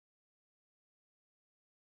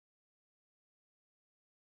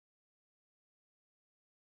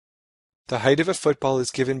The height of a football is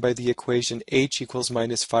given by the equation h equals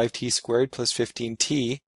minus 5t squared plus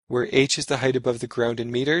 15t, where h is the height above the ground in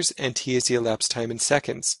meters and t is the elapsed time in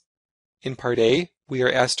seconds. In part A, we are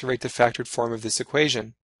asked to write the factored form of this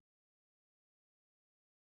equation.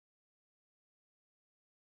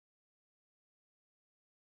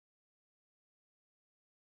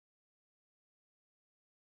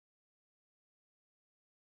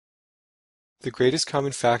 The greatest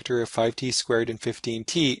common factor of 5t squared and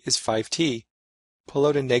 15t is 5t. Pull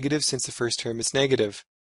out a negative since the first term is negative.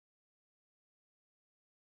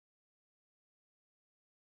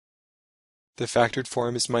 The factored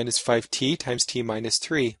form is minus 5t times t minus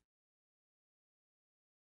 3.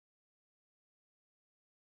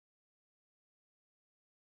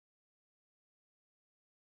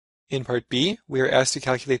 In part B, we are asked to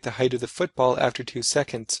calculate the height of the football after 2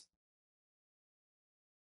 seconds.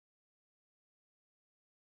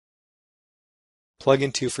 Plug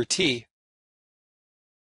in 2 for t.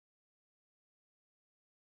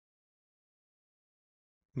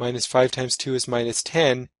 Minus 5 times 2 is minus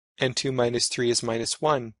 10, and 2 minus 3 is minus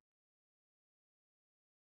 1.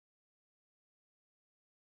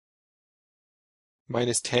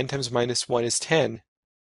 Minus 10 times minus 1 is 10.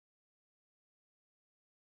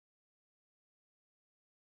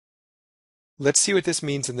 Let's see what this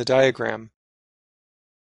means in the diagram.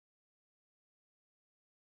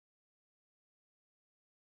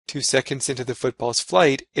 2 seconds into the football's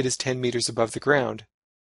flight, it is 10 meters above the ground.